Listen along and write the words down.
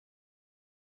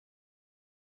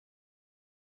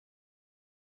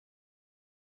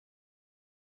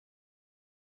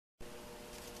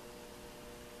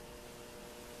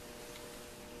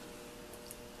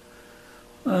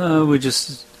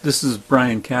This is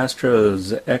Brian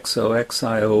Castro's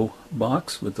xOxiO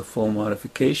box with the full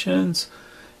modifications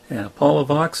and a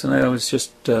Polivoks, and I was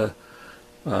just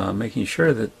making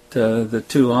sure that the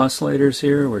two oscillators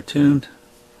here were tuned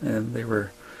and they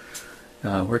were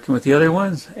working with the other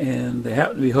ones, and they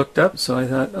happened to be hooked up, so I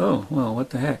thought, oh, well,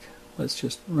 what the heck, let's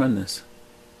just run this.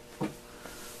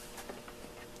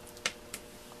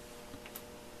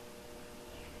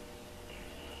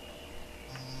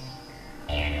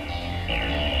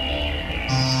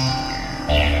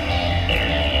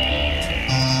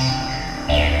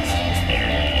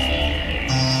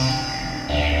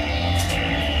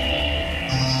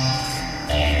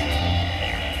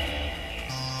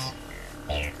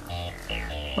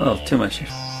 Well, too much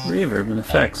reverb and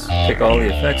effects. Take all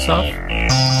the effects off.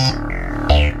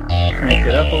 Crank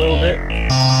it up a little bit.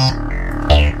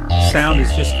 Sound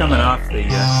is just coming off the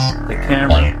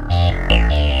camera.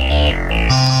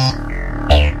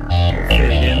 We'll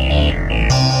fade in.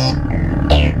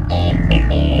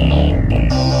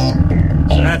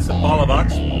 So that's the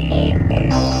Polivoks.